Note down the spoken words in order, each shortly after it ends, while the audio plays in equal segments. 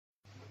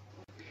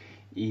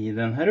I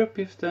den här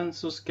uppgiften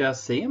så ska jag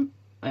se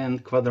en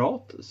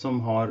kvadrat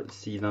som har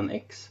sidan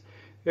x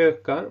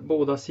ökar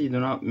båda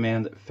sidorna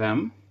med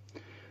 5.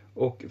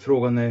 Och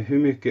frågan är hur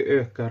mycket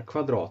ökar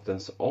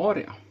kvadratens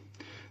area.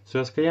 Så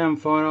jag ska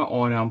jämföra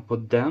arean på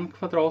den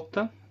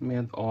kvadraten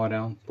med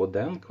arean på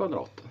den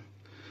kvadraten.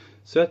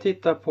 Så jag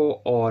tittar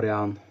på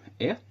arean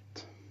 1.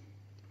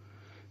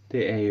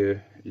 Det är ju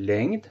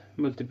längd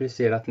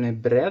multiplicerat med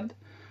bredd.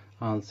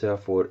 Alltså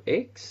jag får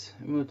x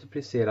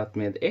multiplicerat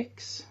med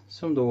x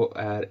som då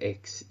är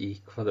x i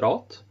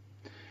kvadrat.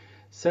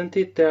 Sen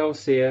tittar jag och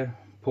ser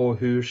på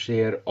hur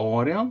ser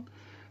arean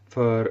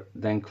för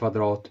den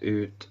kvadrat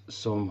ut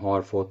som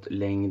har fått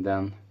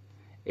längden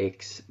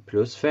x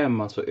plus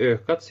 5. Alltså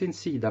ökat sin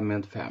sida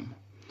med 5.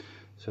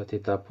 Så jag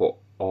tittar på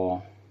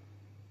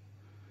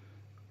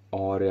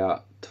area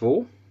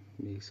 2.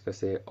 Vi ska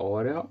se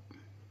area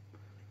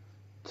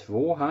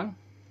 2 här.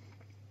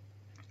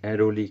 Är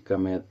då lika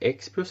med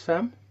x plus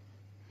 5.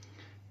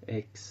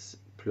 X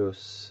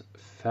plus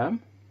 5.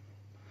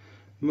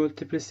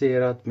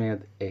 Multiplicerat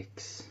med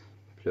x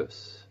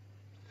plus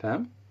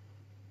 5.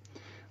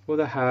 Och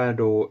det här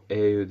då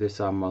är ju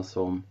detsamma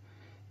som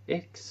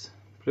x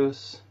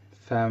plus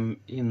 5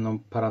 inom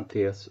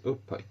parentes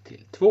upphöjt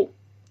till 2.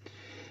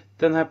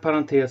 Den här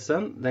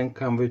parentesen den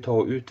kan vi ta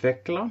och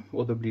utveckla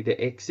och då blir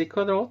det x i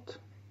kvadrat.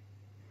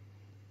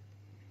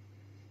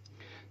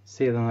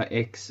 Sedan har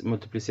x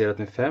multiplicerat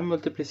med 5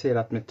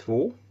 multiplicerat med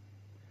 2.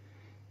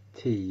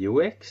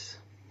 10x.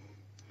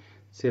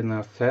 Sedan har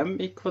jag 5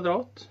 i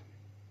kvadrat.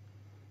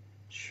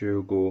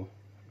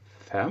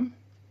 25.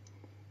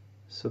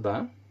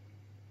 Sådär.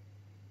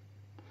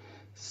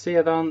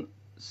 Sedan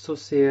så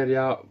ser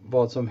jag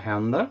vad som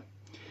händer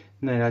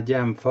när jag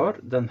jämför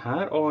den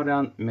här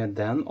arean med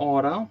den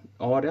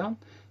arean.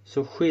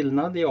 Så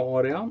skillnad i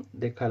arean,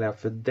 det kallar jag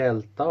för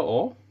delta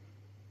A.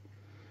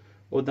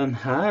 Och den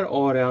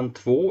här arean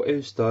 2 är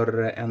ju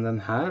större än den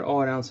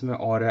här arean som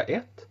är area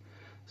 1.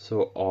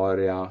 Så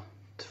area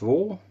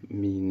 2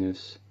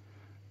 minus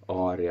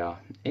area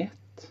 1.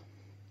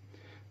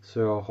 Så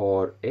jag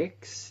har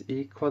x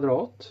i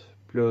kvadrat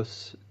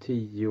plus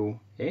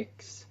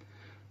 10x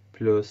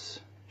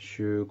plus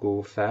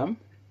 25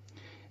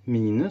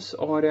 minus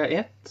area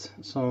 1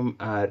 som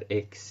är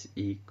x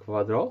i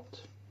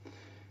kvadrat.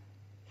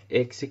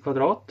 X i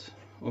kvadrat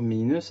och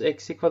minus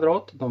x i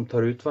kvadrat, de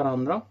tar ut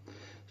varandra.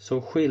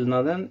 Så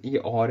skillnaden i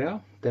area,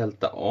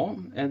 delta A,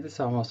 är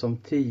detsamma som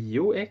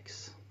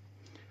 10x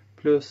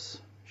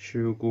plus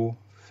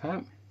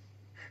 25.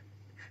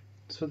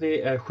 Så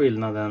det är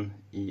skillnaden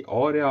i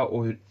area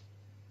och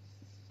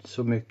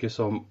så mycket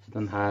som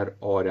den här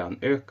arean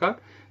ökar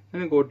när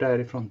den går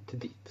därifrån till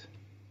dit.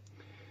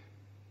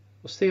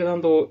 Och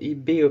sedan då i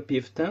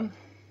B-uppgiften,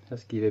 jag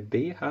skriver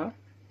B här.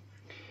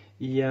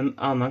 I en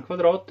annan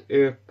kvadrat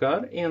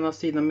ökar ena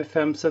sidan med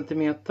 5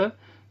 cm.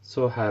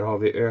 Så här har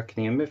vi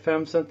ökningen med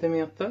 5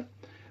 cm.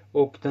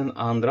 Och den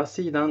andra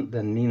sidan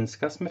den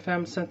minskas med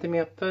 5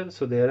 cm.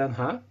 Så det är den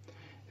här.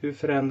 Hur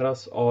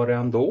förändras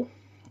arean då?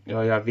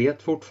 Ja, jag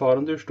vet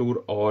fortfarande hur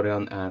stor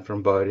arean är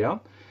från början.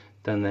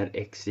 Den är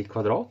x i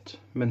kvadrat.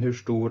 Men hur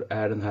stor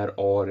är den här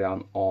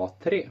arean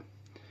A3?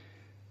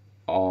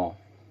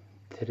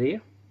 A3.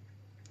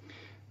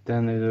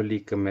 Den är då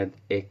lika med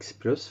x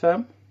plus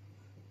 5.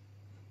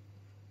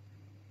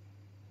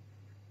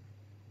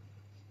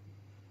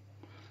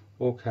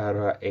 Och här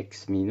har jag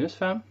x minus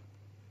 5.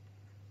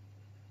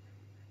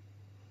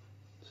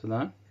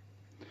 Sådär.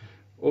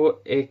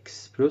 Och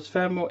x plus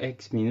 5 och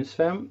x minus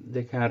 5.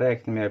 Det kan jag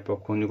räkna med på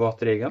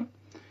konjugatregeln.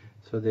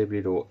 Så det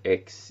blir då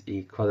x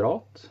i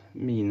kvadrat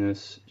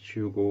minus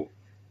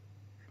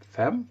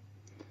 25.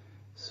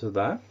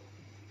 Sådär.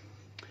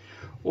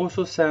 Och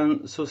så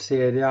sen så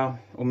ser jag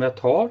om jag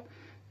tar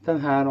den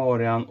här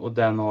arean och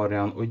den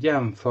arean och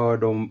jämför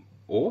dem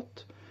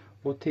åt.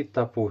 Och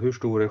tittar på hur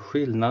stor är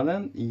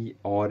skillnaden i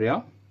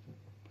area.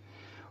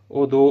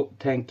 Och då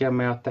tänker jag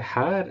mig att det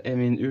här är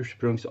min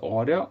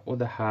ursprungsarea och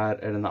det här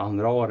är den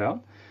andra arean.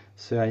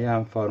 Så jag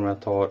jämför med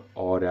att ta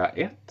area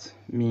 1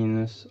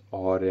 minus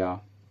area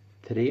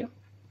 3.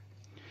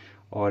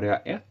 Area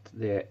 1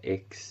 det är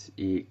x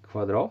i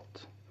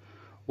kvadrat.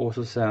 Och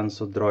så sen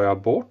så drar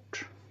jag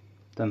bort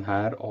den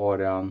här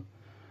arean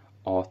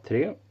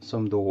A3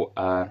 som då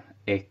är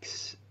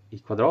x i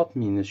kvadrat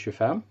minus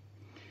 25.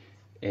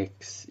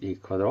 X i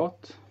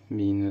kvadrat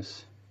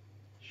minus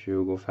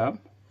 25.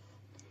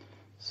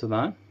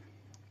 Sådär.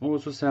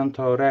 Och så sen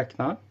tar jag och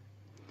räknar.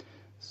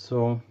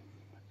 Så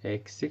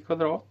x i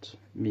kvadrat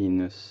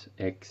minus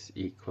x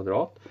i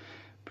kvadrat.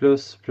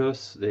 Plus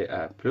plus det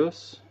är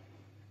plus.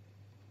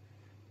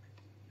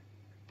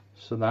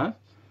 Sådär.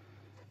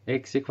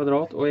 X i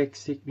kvadrat och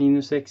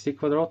minus x i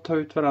kvadrat tar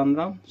ut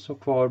varandra. Så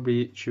kvar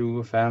blir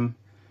 25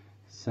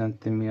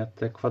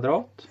 centimeter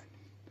kvadrat.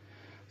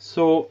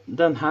 Så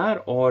den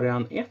här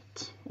arean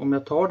 1, om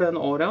jag tar den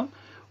arean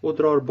och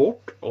drar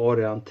bort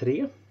arean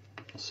 3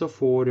 så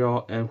får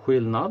jag en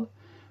skillnad.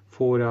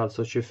 Får jag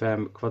alltså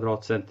 25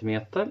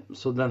 kvadratcentimeter.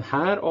 Så den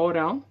här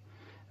arean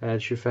är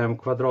 25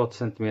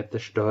 kvadratcentimeter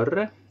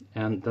större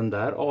än den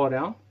där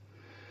arean.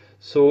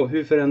 Så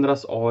hur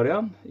förändras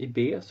arean i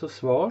B? Så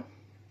svar.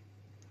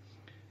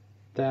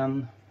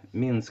 Den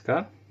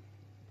minskar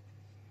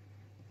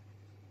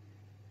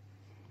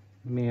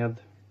med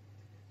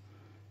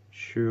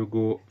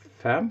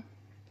 25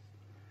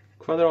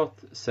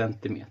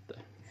 kvadratcentimeter.